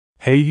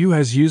Heiyu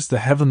has used the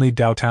Heavenly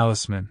Tao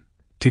Talisman,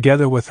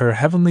 together with her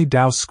Heavenly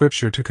Tao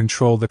scripture to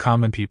control the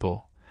common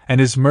people, and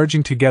is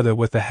merging together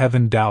with the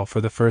Heaven Tao for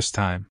the first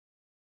time.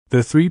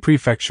 The 3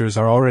 prefectures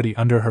are already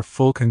under her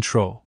full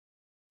control.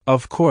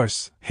 Of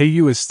course,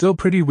 Heiyu is still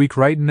pretty weak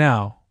right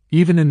now,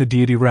 even in the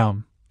deity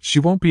realm. She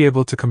won't be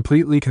able to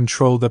completely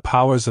control the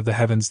powers of the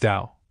Heavens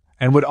Tao,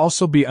 and would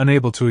also be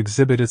unable to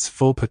exhibit its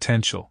full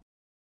potential.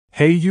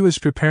 Heiyu is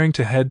preparing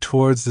to head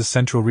towards the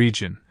central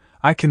region.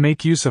 I can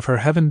make use of her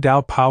Heaven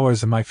Tao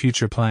powers in my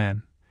future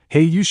plan.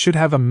 Heiyu should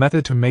have a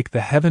method to make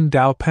the Heaven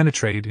Tao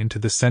penetrate into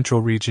the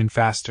central region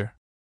faster.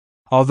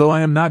 Although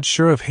I am not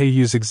sure of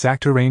Heiyu's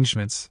exact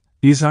arrangements,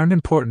 these aren't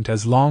important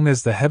as long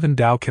as the Heaven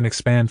Tao can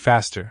expand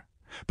faster.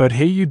 But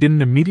Heiyu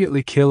didn't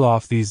immediately kill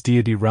off these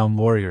deity realm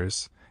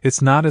warriors.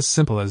 It's not as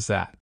simple as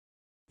that.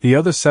 The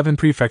other 7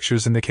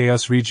 prefectures in the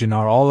Chaos region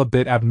are all a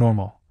bit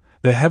abnormal.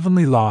 The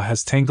heavenly law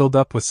has tangled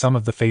up with some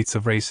of the fates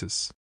of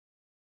races.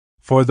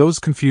 For those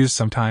confused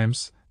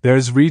sometimes, there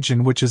is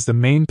region which is the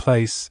main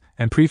place,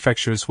 and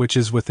prefectures which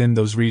is within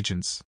those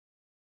regions.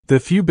 The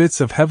few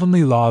bits of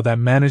heavenly law that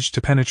manage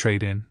to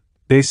penetrate in,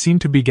 they seem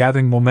to be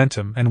gathering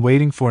momentum and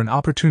waiting for an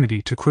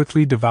opportunity to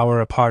quickly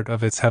devour a part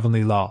of its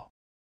heavenly law.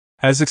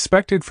 As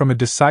expected from a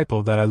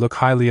disciple that I look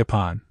highly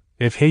upon,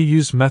 if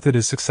Heiyu's method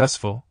is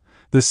successful,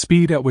 the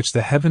speed at which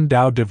the Heaven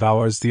Tao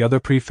devours the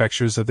other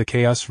prefectures of the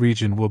Chaos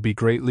region will be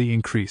greatly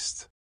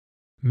increased.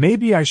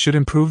 Maybe I should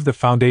improve the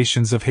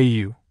foundations of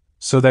Heiyu,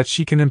 so that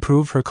she can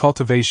improve her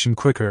cultivation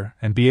quicker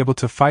and be able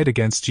to fight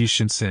against Ji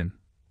Shinsin.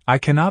 I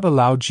cannot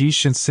allow Ji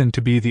Shinsin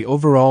to be the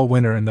overall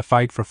winner in the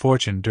fight for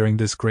fortune during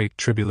this great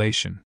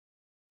tribulation.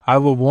 I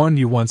will warn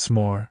you once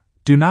more,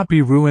 do not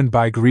be ruined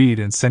by greed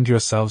and send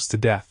yourselves to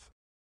death.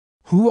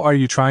 Who are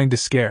you trying to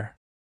scare?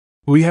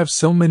 We have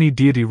so many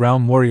deity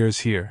realm warriors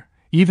here,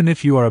 even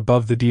if you are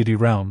above the deity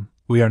realm,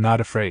 we are not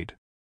afraid.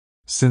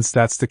 Since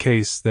that's the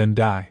case, then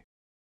die.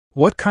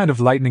 What kind of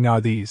lightning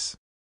are these?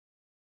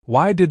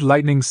 Why did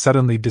lightning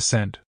suddenly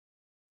descend?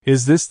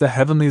 Is this the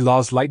heavenly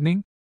law's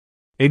lightning?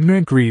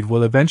 Ignorant greed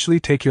will eventually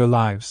take your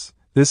lives.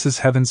 This is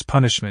heaven's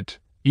punishment.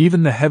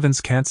 Even the heavens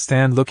can't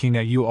stand looking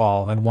at you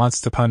all and wants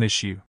to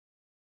punish you.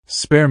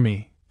 Spare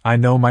me, I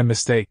know my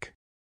mistake.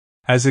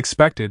 As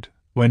expected,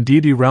 when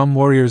deity realm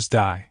warriors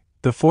die,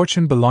 the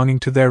fortune belonging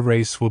to their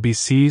race will be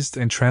seized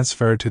and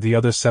transferred to the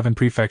other 7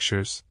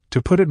 prefectures.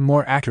 To put it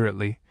more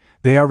accurately,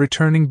 they are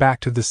returning back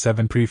to the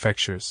 7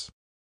 prefectures.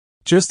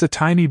 Just a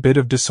tiny bit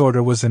of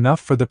disorder was enough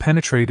for the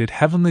penetrated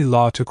heavenly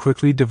law to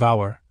quickly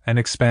devour and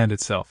expand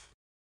itself.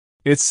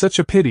 It's such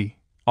a pity,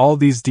 all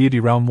these deity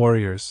realm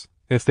warriors,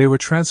 if they were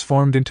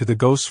transformed into the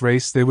ghost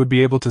race they would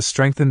be able to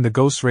strengthen the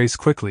ghost race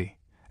quickly,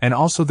 and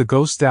also the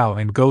ghost Tao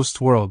and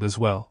ghost world as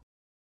well.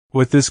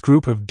 With this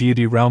group of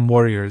deity realm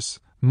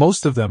warriors,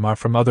 most of them are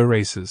from other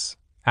races.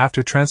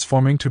 After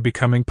transforming to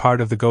becoming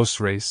part of the ghost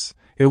race,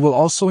 it will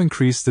also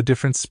increase the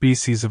different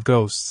species of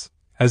ghosts.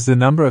 As the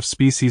number of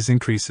species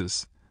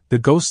increases, the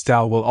ghost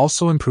Tao will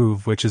also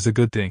improve, which is a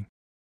good thing.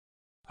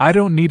 I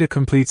don't need a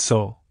complete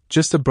soul,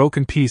 just a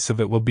broken piece of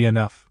it will be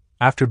enough.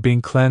 After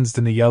being cleansed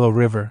in the Yellow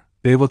River,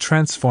 they will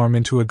transform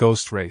into a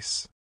ghost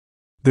race.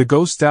 The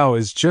ghost Tao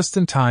is just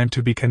in time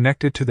to be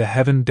connected to the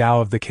Heaven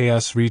Tao of the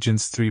Chaos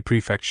region's 3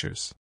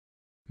 prefectures.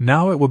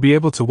 Now it will be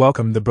able to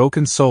welcome the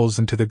broken souls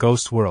into the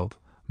ghost world,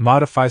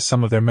 modify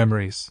some of their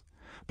memories,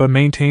 but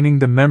maintaining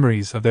the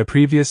memories of their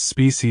previous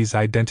species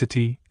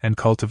identity and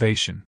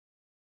cultivation.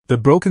 The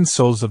broken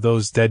souls of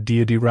those dead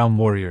deity realm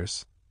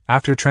warriors,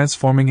 after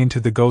transforming into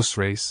the ghost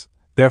race,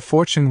 their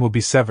fortune will be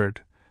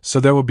severed,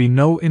 so there will be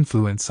no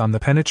influence on the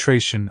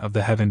penetration of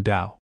the Heaven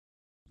Tao.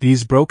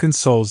 These broken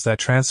souls that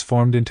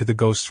transformed into the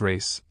ghost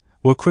race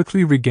will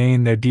quickly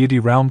regain their deity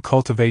realm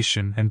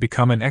cultivation and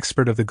become an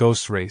expert of the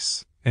ghost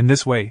race. In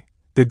this way,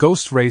 the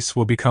ghost race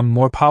will become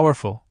more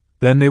powerful,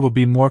 then they will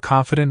be more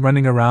confident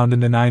running around in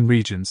the 9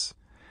 regions,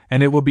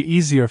 and it will be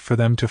easier for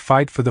them to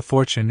fight for the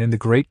fortune in the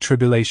Great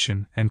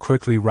Tribulation and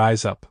quickly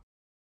rise up.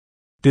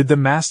 Did the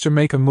Master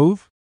make a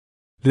move?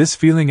 This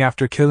feeling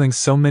after killing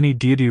so many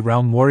deity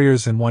realm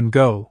warriors in one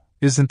go,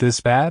 isn't this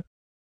bad?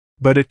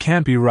 But it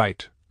can't be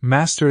right.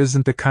 Master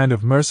isn't the kind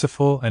of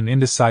merciful and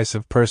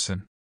indecisive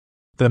person.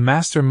 The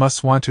Master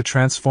must want to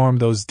transform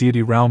those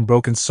deity realm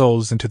broken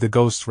souls into the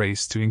ghost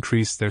race to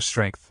increase their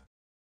strength.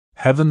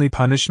 Heavenly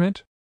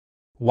punishment?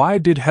 Why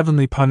did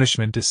heavenly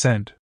punishment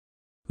descend?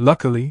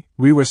 Luckily,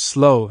 we were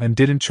slow and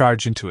didn't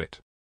charge into it.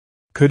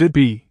 Could it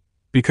be,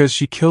 because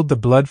she killed the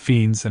blood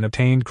fiends and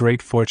obtained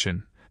great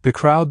fortune, the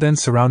crowd then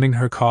surrounding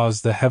her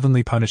caused the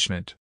heavenly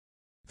punishment?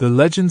 The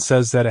legend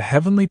says that a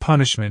heavenly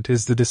punishment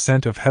is the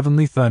descent of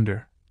heavenly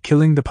thunder,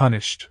 killing the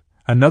punished.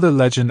 Another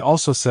legend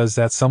also says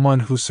that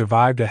someone who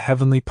survived a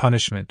heavenly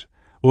punishment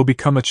will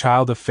become a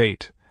child of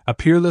fate, a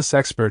peerless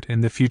expert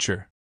in the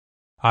future.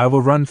 I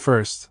will run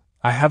first,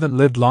 I haven't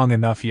lived long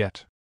enough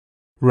yet.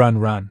 Run,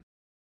 run.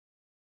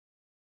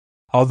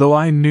 Although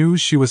I knew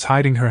she was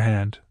hiding her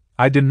hand,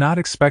 I did not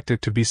expect it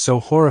to be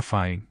so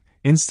horrifying,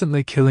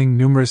 instantly killing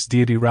numerous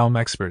deity realm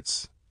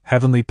experts.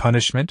 Heavenly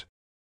punishment?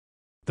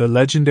 The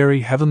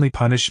legendary heavenly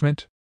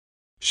punishment?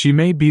 She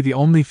may be the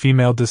only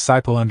female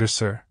disciple under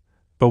Sir,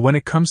 but when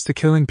it comes to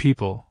killing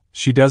people,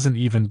 she doesn't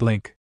even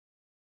blink.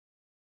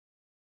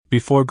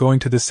 Before going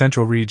to the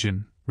central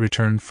region,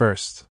 return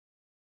first.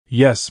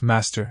 Yes,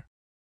 master.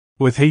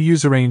 With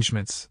Heiyu's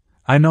arrangements,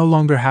 I no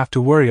longer have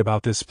to worry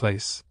about this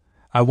place.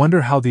 I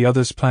wonder how the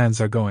others'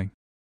 plans are going.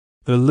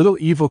 The little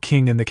evil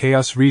king in the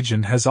Chaos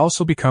region has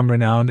also become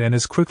renowned and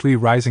is quickly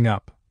rising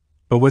up,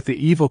 but with the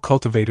evil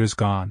cultivators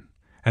gone,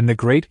 and the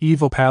great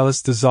evil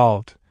palace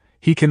dissolved,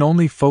 he can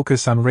only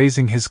focus on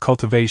raising his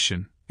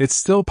cultivation. It's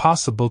still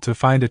possible to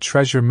find a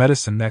treasure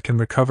medicine that can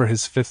recover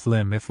his fifth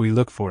limb if we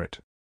look for it.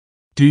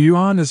 Du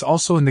Yuan is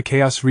also in the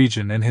Chaos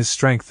region and his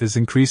strength is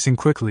increasing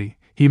quickly.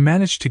 He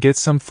managed to get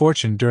some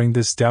fortune during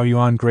this Dao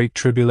Yuan Great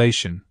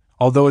Tribulation,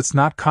 although it's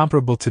not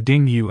comparable to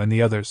Ding Yu and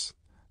the others,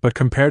 but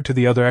compared to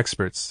the other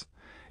experts,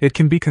 it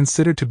can be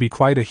considered to be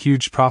quite a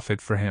huge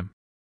profit for him.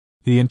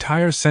 The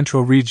entire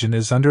central region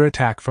is under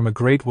attack from a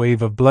great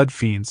wave of blood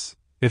fiends.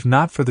 If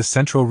not for the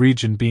central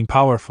region being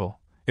powerful,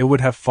 it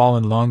would have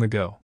fallen long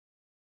ago.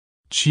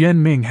 Qian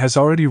Ming has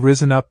already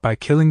risen up by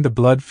killing the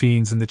blood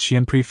fiends in the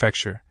Qian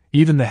prefecture.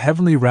 Even the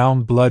heavenly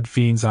realm blood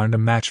fiends aren't a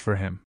match for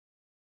him.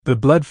 The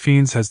blood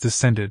fiends has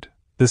descended,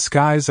 the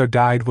skies are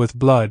dyed with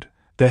blood,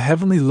 the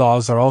heavenly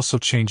laws are also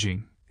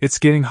changing. It's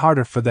getting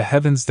harder for the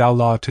heavens Dao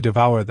law to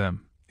devour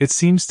them. It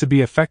seems to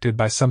be affected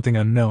by something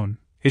unknown.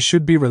 It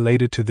should be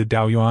related to the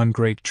Dao Yuan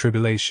Great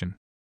Tribulation.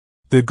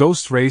 The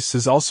ghost race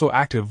is also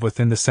active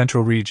within the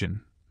central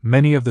region.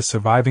 Many of the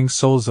surviving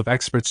souls of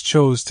experts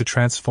chose to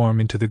transform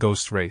into the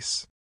ghost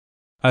race.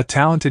 A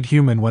talented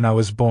human when I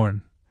was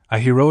born, a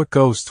heroic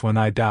ghost when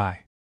I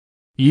die.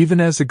 Even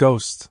as a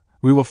ghost,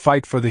 we will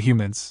fight for the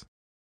humans.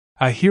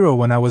 A hero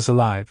when I was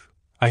alive,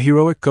 a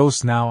heroic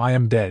ghost now I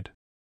am dead.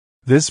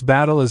 This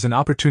battle is an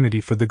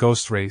opportunity for the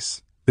ghost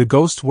race. The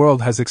ghost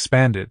world has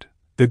expanded,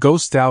 the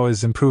ghost Dao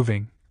is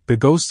improving, the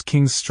ghost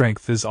king's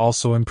strength is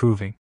also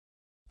improving.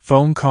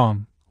 Feng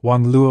Kong,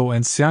 Wang Luo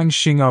and Xiang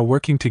Xing are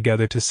working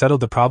together to settle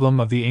the problem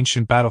of the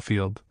ancient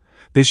battlefield.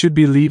 They should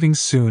be leaving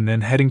soon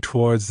and heading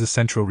towards the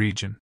central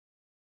region.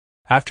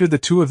 After the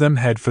two of them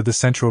head for the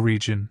central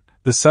region,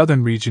 the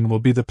southern region will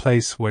be the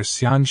place where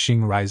Xiang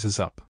Xing rises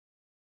up.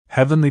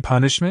 Heavenly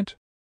punishment?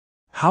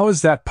 How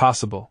is that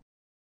possible?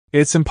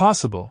 It's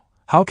impossible.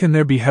 How can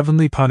there be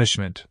heavenly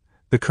punishment?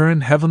 The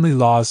current heavenly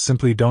laws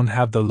simply don't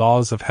have the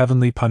laws of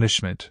heavenly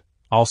punishment,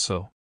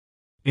 also.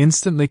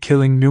 Instantly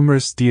killing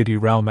numerous deity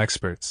realm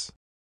experts.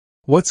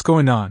 What's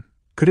going on?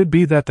 Could it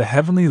be that the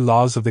heavenly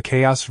laws of the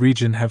Chaos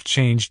region have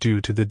changed due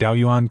to the Dao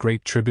Yuan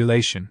Great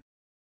Tribulation?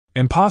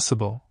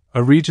 Impossible.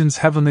 A region's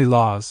heavenly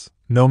laws,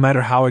 no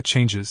matter how it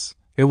changes,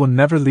 it will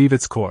never leave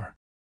its core.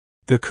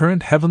 The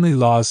current heavenly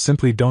laws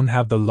simply don't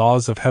have the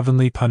laws of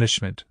heavenly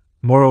punishment.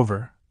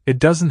 Moreover, it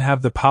doesn't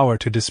have the power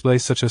to display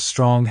such a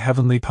strong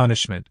heavenly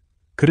punishment.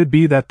 Could it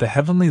be that the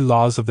heavenly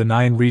laws of the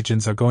 9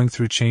 regions are going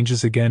through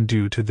changes again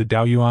due to the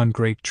Dao Yuan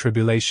Great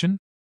Tribulation?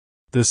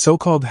 The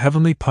so-called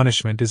heavenly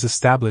punishment is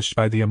established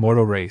by the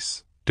immortal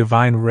race,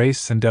 divine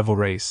race and devil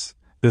race,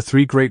 the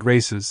 3 great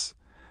races.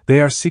 They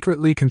are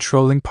secretly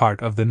controlling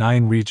part of the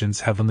 9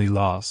 regions' heavenly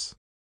laws.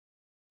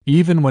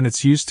 Even when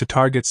it's used to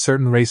target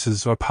certain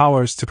races or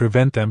powers to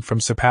prevent them from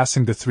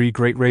surpassing the 3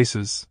 great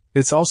races,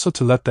 it's also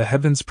to let the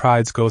heavens'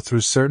 prides go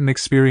through certain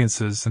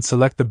experiences and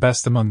select the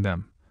best among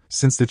them.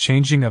 Since the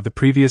changing of the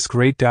previous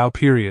Great Tao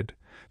period,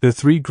 the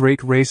 3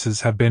 great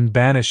races have been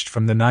banished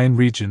from the 9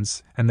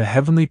 regions, and the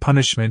heavenly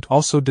punishment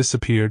also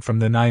disappeared from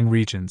the 9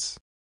 regions.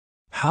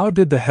 How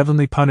did the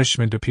heavenly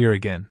punishment appear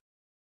again?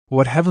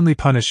 What heavenly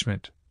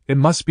punishment? It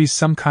must be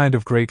some kind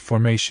of great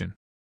formation.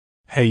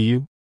 Hey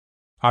you!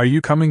 Are you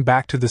coming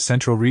back to the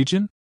central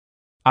region?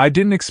 I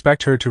didn't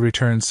expect her to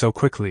return so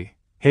quickly.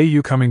 Hey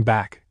you coming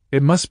back,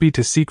 it must be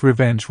to seek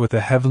revenge with the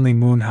heavenly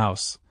moon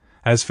house.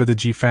 As for the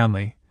Ji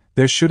family,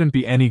 there shouldn't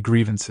be any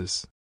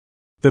grievances.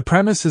 The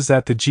premise is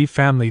that the Ji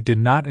family did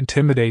not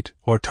intimidate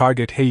or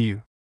target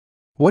Heiyu.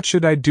 What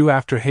should I do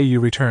after Heiyu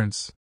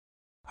returns?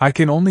 I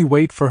can only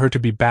wait for her to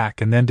be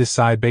back and then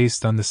decide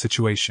based on the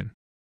situation.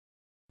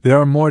 There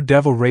are more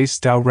Devil Race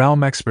Dao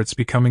Realm experts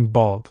becoming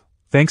bald.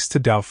 Thanks to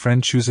Dao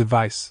Friend Chu's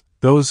advice,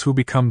 those who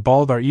become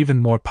bald are even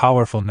more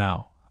powerful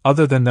now.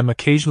 Other than them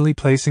occasionally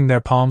placing their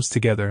palms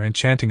together and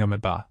chanting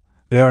Amiba,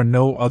 there are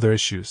no other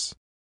issues.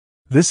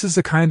 This is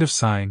a kind of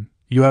sign.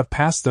 You have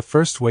passed the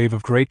first wave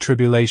of Great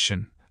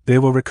Tribulation. They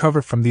will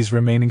recover from these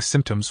remaining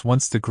symptoms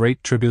once the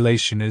Great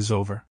Tribulation is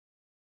over.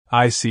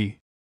 I see.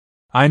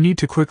 I need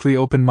to quickly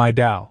open my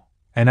Dao,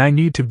 and I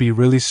need to be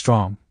really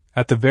strong,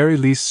 at the very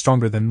least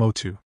stronger than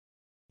Motu.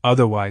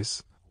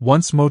 Otherwise,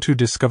 once Motu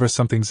discovers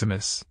something's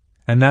amiss,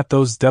 and that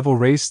those Devil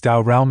Race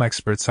Dao Realm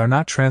experts are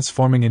not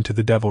transforming into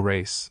the Devil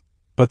Race,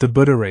 but the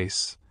Buddha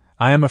race,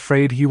 I am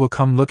afraid he will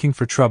come looking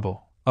for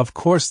trouble. Of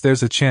course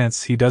there's a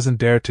chance he doesn't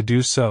dare to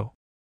do so.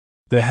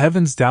 The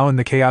Heavens Dao in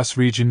the Chaos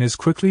region is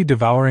quickly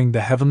devouring the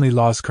heavenly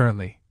laws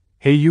currently.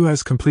 Heiyu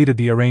has completed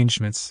the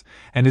arrangements,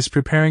 and is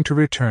preparing to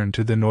return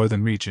to the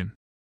northern region.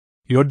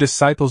 Your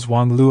disciples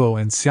Wang Luo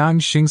and Xiang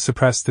Xing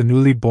suppressed the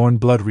newly born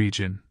blood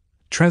region.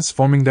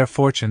 transforming their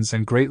fortunes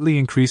and greatly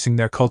increasing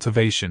their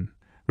cultivation,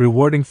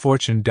 rewarding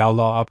fortune Dao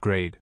Law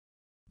upgrade.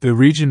 The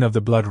region of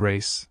the blood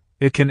race.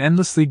 It can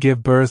endlessly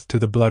give birth to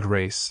the blood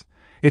race.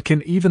 It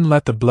can even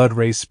let the blood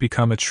race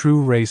become a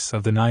true race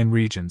of the 9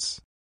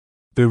 regions.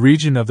 The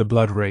region of the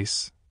blood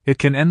race. It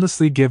can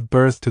endlessly give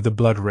birth to the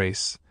blood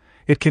race.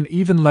 It can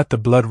even let the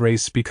blood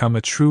race become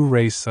a true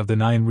race of the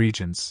 9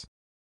 regions.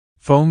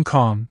 Feng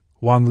Kong,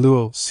 Wang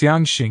Luo,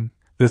 Xiangxing,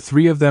 the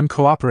 3 of them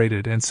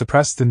cooperated and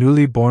suppressed the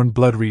newly born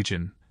blood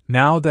region.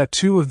 Now that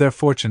 2 of their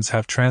fortunes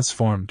have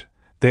transformed,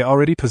 they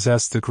already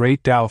possess the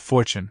great Tao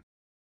fortune.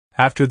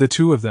 After the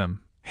 2 of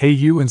them, He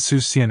Yu and Su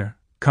Xianer,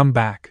 come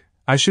back,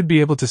 I should be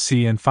able to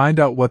see and find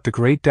out what the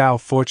great Tao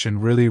fortune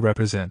really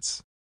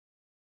represents.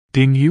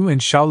 Ding Yu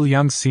and Xiao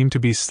Liang seem to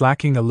be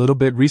slacking a little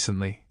bit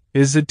recently.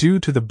 Is it due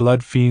to the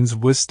blood fiend's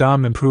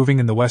wisdom improving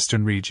in the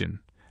western region,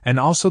 and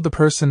also the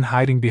person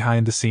hiding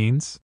behind the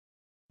scenes?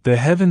 The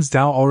heavens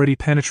Tao already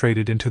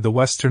penetrated into the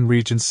western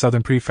region's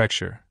southern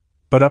prefecture,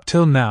 but up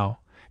till now,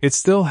 it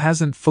still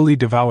hasn't fully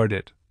devoured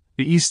it.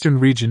 The eastern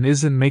region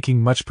isn't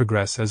making much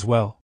progress as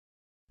well.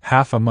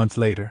 Half a month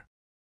later.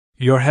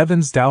 Your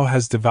heavens Tao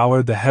has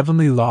devoured the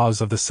heavenly laws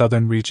of the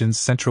southern region's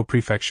central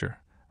prefecture,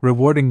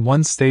 rewarding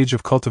 1 stage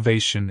of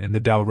cultivation in the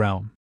Tao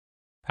realm.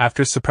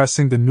 After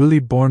suppressing the newly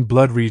born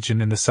blood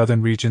region in the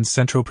southern region's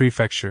central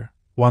prefecture,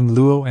 Wang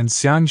Luo and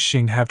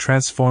Xiangxing have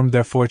transformed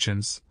their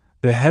fortunes.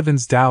 The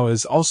heavens Tao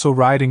is also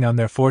riding on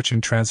their fortune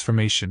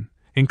transformation,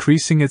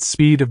 increasing its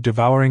speed of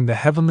devouring the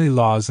heavenly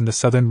laws in the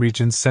southern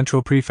region's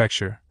central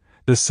prefecture.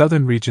 The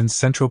southern region's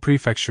central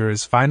prefecture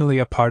is finally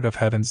a part of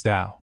heavens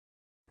Tao.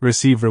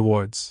 Receive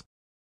rewards.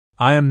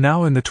 I am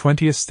now in the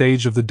 20th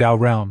stage of the Tao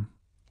realm,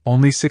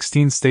 only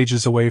 16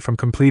 stages away from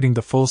completing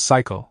the full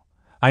cycle.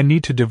 I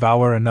need to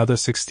devour another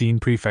 16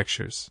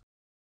 prefectures.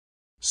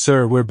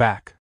 Sir, we're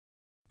back.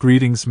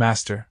 Greetings,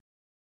 Master.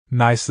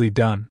 Nicely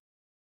done.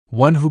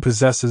 One who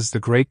possesses the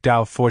great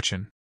Tao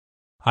fortune.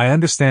 I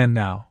understand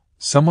now,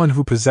 someone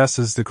who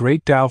possesses the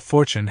great Tao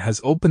fortune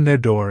has opened their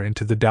door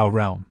into the Tao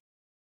realm.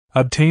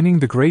 Obtaining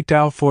the great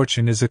Tao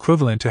fortune is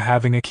equivalent to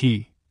having a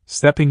key.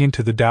 Stepping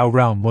into the Tao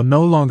realm will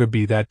no longer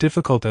be that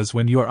difficult as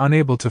when you are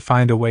unable to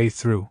find a way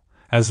through.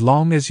 As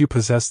long as you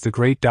possess the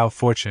great Tao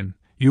fortune,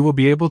 you will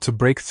be able to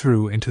break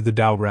through into the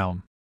Tao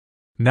realm.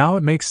 Now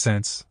it makes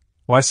sense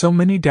why so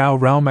many Tao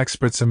realm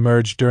experts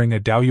emerged during a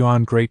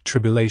Taoyuan Great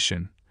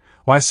Tribulation,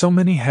 why so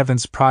many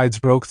heavens prides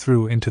broke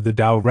through into the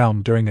Tao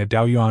realm during a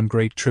Taoyuan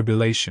Great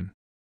Tribulation.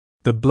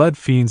 The blood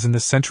fiends in the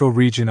central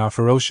region are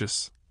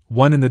ferocious.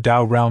 One in the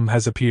Tao realm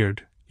has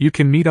appeared. You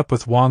can meet up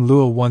with Wang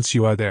Luo once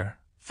you are there.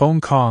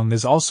 Feng Kong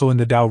is also in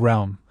the Tao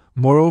realm,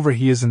 moreover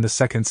he is in the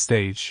 2nd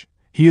stage.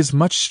 He is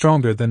much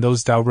stronger than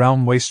those Tao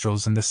realm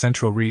wastrels in the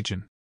central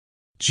region.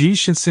 Ji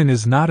Shinsin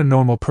is not a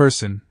normal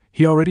person,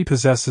 he already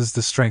possesses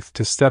the strength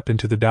to step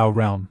into the Tao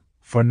realm.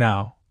 For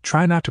now,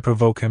 try not to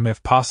provoke him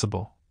if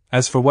possible.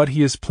 As for what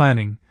he is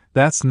planning,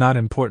 that's not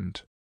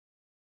important.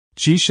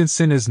 Ji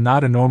Shinsin is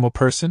not a normal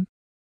person?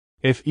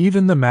 If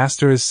even the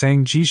Master is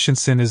saying Ji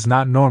Shinsin is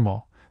not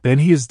normal, then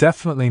he is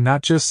definitely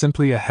not just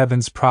simply a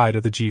heaven's pride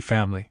of the Ji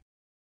family.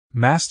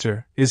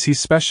 Master, is he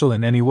special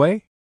in any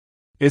way?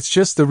 It's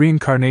just the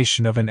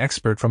reincarnation of an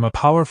expert from a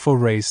powerful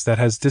race that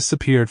has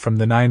disappeared from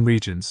the 9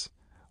 regions.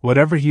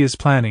 Whatever he is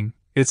planning,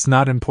 it's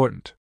not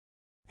important.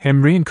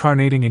 Him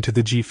reincarnating into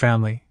the Ji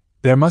family,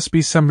 there must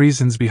be some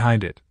reasons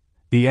behind it.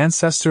 The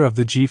ancestor of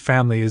the Ji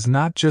family is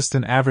not just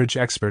an average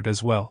expert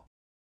as well.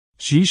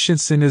 Ji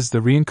Shinsin is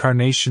the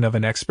reincarnation of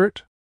an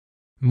expert?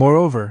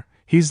 Moreover,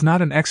 he's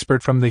not an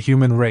expert from the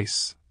human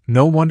race.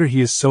 No wonder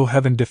he is so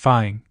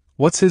heaven-defying.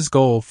 What's his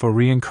goal for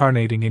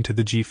reincarnating into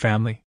the Ji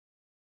family?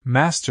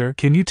 Master,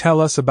 can you tell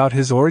us about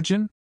his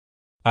origin?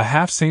 A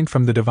half-saint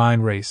from the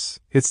divine race,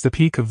 it's the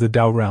peak of the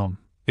Tao realm.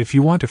 If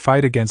you want to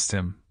fight against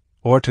him,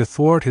 or to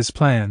thwart his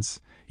plans,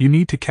 you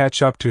need to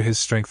catch up to his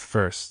strength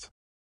first.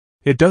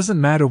 It doesn't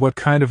matter what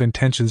kind of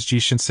intentions Ji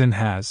Shinsin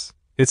has,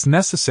 it's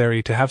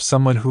necessary to have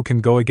someone who can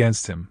go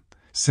against him.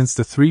 Since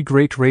the 3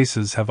 great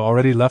races have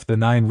already left the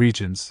 9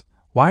 regions,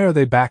 why are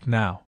they back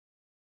now?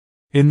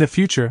 In the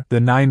future, the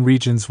 9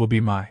 regions will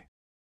be my.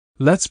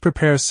 Let's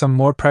prepare some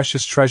more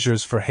precious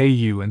treasures for He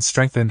Yu and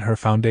strengthen her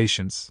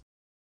foundations.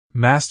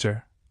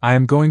 Master, I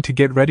am going to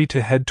get ready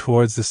to head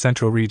towards the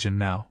central region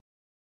now.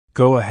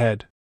 Go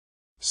ahead.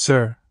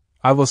 Sir,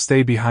 I will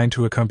stay behind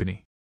to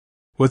accompany.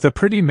 With a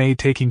pretty maid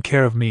taking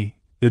care of me,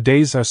 the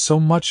days are so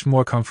much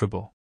more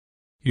comfortable.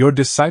 Your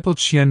disciple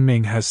Qian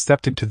Ming has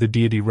stepped into the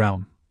deity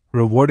realm,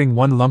 rewarding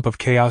 1 lump of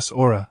chaos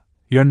aura.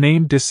 Your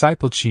named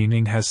disciple Qi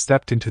Ning has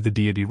stepped into the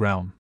deity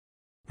realm,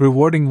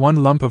 rewarding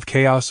 1 lump of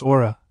chaos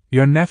aura.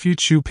 Your nephew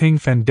Chu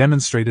Pingfen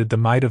demonstrated the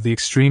might of the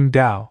extreme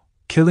Tao,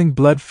 killing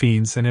blood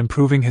fiends and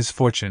improving his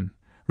fortune,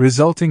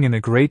 resulting in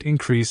a great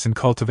increase in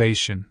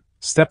cultivation,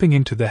 stepping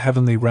into the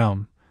heavenly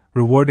realm,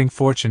 rewarding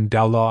fortune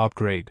Tao Law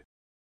upgrade.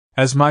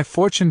 As my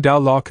fortune Tao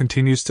Law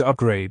continues to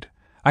upgrade,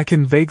 I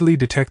can vaguely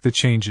detect the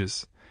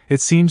changes.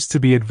 It seems to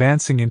be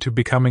advancing into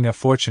becoming a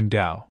fortune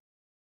Tao.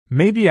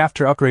 Maybe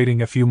after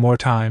upgrading a few more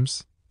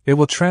times, it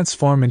will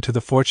transform into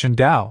the fortune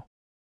Tao.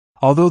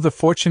 Although the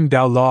fortune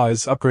Dao law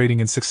is upgrading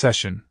in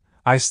succession,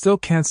 I still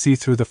can't see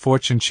through the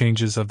fortune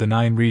changes of the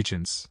 9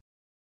 regions.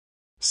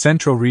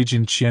 Central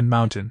Region Qian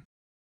Mountain.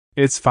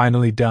 It's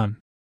finally done.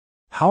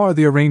 How are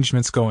the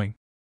arrangements going?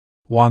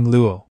 Wang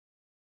Luo.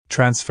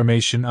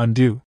 Transformation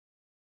undo.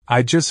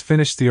 I just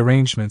finished the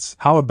arrangements,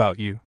 how about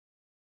you?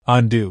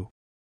 Undo.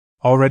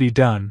 Already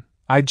done,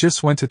 I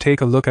just went to take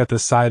a look at the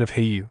side of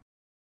Heiyu.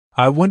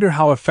 I wonder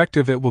how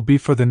effective it will be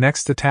for the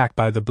next attack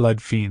by the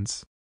blood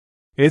fiends.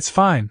 It's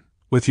fine,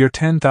 with your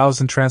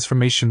 10,000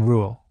 transformation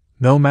rule,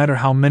 no matter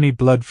how many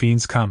blood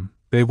fiends come,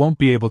 they won't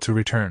be able to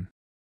return.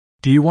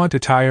 Do you want to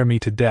tire me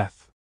to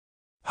death?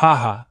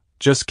 Haha,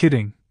 just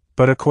kidding,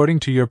 but according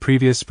to your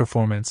previous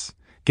performance,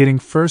 getting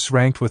first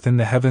ranked within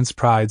the Heaven's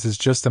Prides is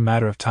just a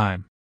matter of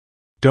time.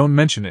 Don't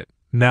mention it,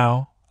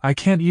 now, I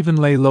can't even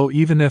lay low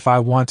even if I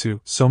want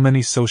to, so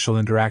many social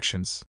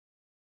interactions.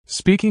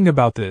 Speaking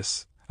about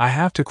this, I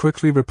have to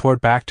quickly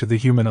report back to the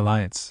Human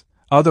Alliance,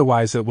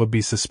 otherwise it would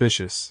be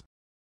suspicious.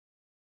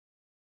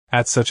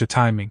 At such a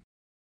timing,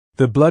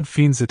 the blood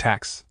fiend's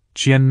attacks,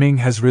 Qianming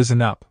has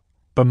risen up,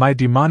 but my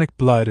demonic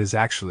blood is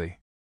actually.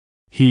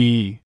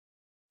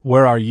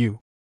 Where are you?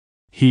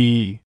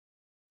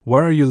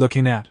 Where are you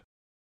looking at?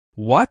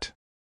 What?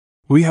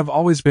 We have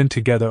always been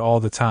together all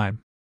the time.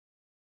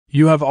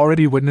 You have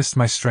already witnessed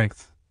my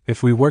strength.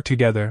 If we work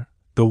together,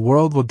 the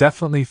world will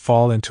definitely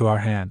fall into our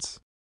hands.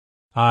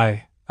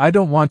 I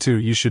don't want to,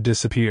 you should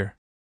disappear.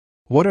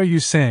 What are you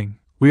saying?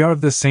 We are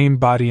of the same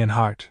body and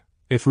heart.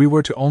 If we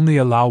were to only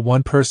allow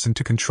one person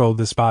to control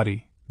this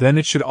body, then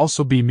it should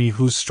also be me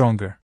who's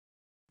stronger.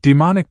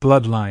 Demonic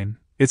bloodline,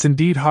 it's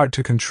indeed hard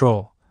to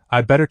control,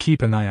 I better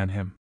keep an eye on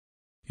him.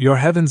 Your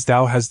Heaven's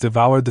Dao has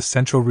devoured the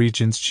Central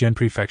Region's Qian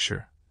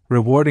Prefecture,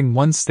 rewarding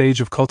 1 stage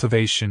of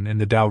cultivation in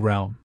the Dao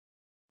realm.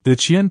 The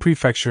Qian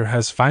Prefecture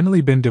has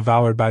finally been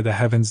devoured by the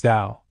Heaven's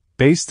Dao.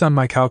 Based on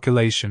my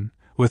calculation,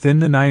 within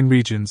the 9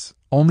 regions,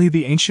 only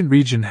the ancient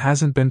region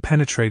hasn't been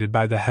penetrated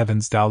by the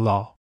Heaven's Dao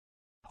law.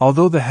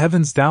 Although the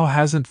Heaven's Dao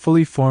hasn't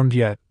fully formed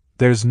yet,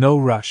 there's no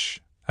rush.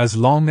 As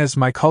long as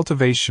my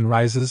cultivation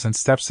rises and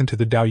steps into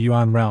the Dao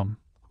Yuan realm,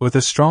 with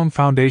a strong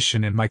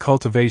foundation in my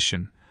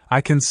cultivation,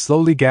 I can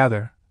slowly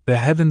gather the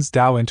Heaven's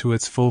Dao into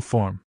its full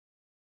form.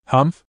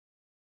 Humph?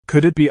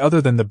 Could it be other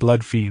than the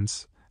blood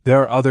fiends?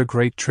 There are other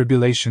great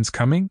tribulations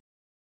coming?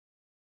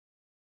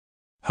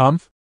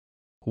 Humph?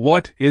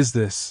 What is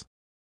this?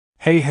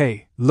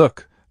 Hey,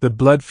 look, the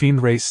blood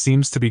fiend race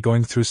seems to be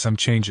going through some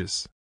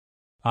changes.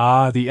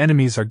 The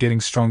enemies are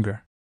getting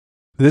stronger.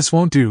 This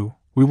won't do,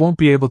 we won't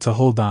be able to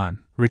hold on,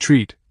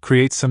 retreat,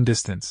 create some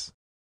distance.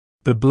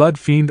 The blood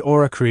fiend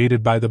aura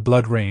created by the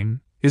blood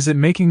rain, is it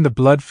making the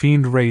blood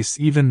fiend race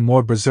even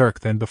more berserk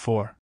than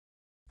before?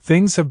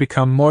 Things have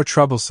become more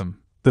troublesome,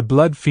 the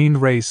blood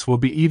fiend race will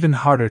be even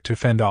harder to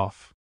fend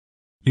off.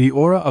 The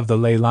aura of the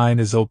ley line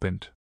is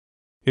opened.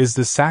 Is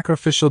the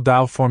sacrificial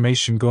Dao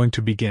formation going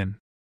to begin?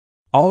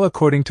 All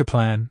according to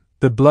plan,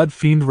 the blood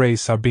fiend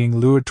race are being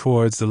lured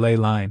towards the ley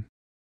line.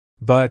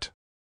 But,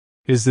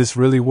 is this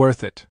really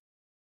worth it?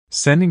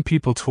 Sending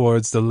people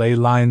towards the ley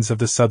lines of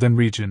the southern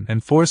region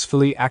and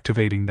forcefully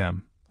activating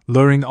them,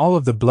 luring all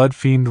of the blood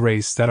fiend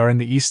race that are in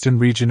the eastern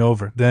region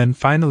over, then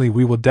finally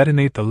we will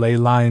detonate the ley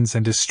lines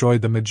and destroy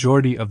the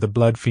majority of the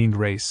blood fiend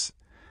race.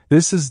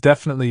 This is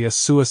definitely a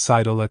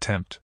suicidal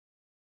attempt.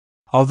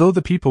 Although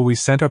the people we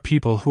sent are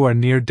people who are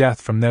near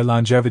death from their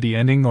longevity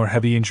ending or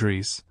heavy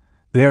injuries,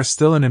 they are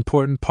still an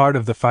important part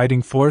of the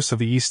fighting force of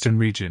the eastern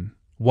region.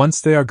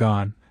 Once they are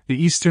gone,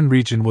 the eastern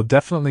region will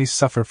definitely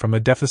suffer from a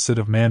deficit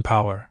of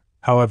manpower.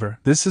 However,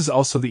 this is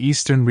also the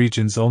eastern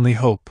region's only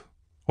hope,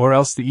 or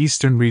else the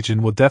eastern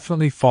region will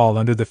definitely fall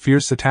under the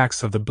fierce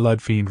attacks of the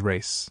blood fiend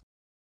race.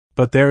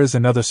 But there is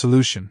another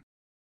solution.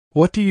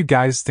 What do you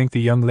guys think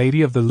the young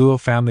lady of the Luo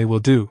family will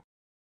do?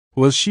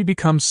 Will she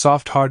become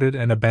soft-hearted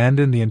and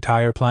abandon the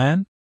entire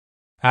plan?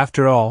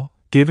 After all,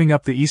 giving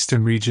up the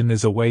eastern region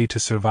is a way to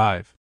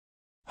survive.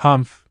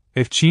 Humph,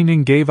 if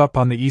Qining gave up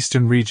on the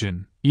eastern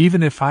region,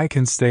 even if I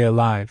can stay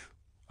alive,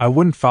 I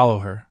wouldn't follow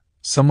her.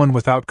 Someone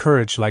without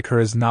courage like her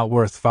is not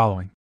worth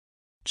following.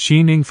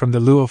 Qining from the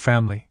Luo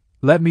family,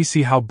 let me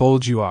see how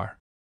bold you are.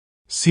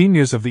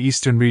 Seniors of the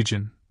eastern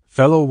region,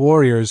 fellow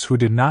warriors who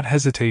did not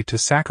hesitate to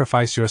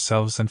sacrifice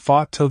yourselves and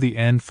fought till the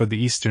end for the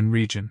eastern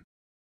region.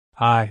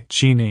 I,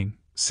 Qining,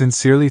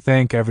 sincerely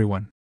thank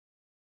everyone.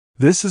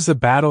 This is a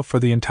battle for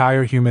the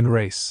entire human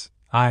race.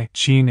 I,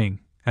 Qining,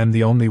 am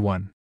the only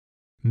one.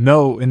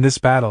 No, in this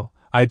battle,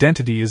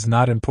 identity is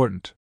not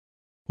important.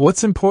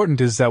 What's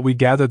important is that we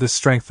gather the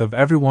strength of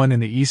everyone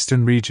in the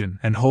eastern region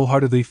and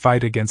wholeheartedly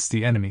fight against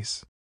the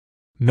enemies.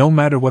 No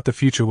matter what the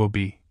future will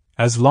be,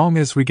 as long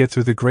as we get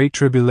through the Great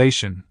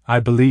Tribulation,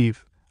 I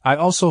believe, I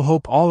also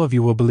hope all of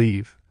you will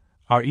believe,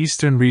 our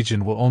eastern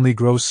region will only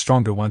grow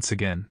stronger once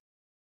again.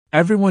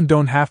 Everyone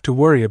don't have to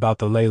worry about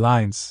the ley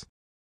lines.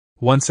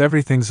 Once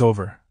everything's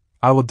over,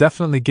 I will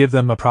definitely give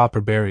them a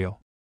proper burial.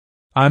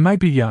 I might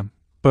be young,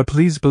 but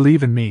please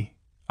believe in me,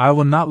 I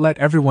will not let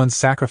everyone's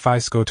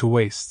sacrifice go to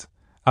waste.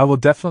 I will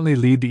definitely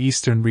lead the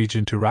eastern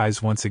region to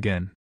rise once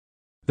again.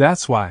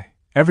 That's why,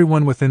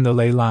 Everyone within the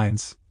ley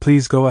lines,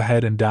 please go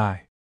ahead and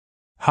die.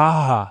 Ha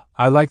ha ha,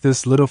 I like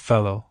this little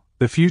fellow,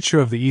 the future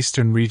of the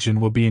eastern region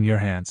will be in your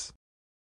hands.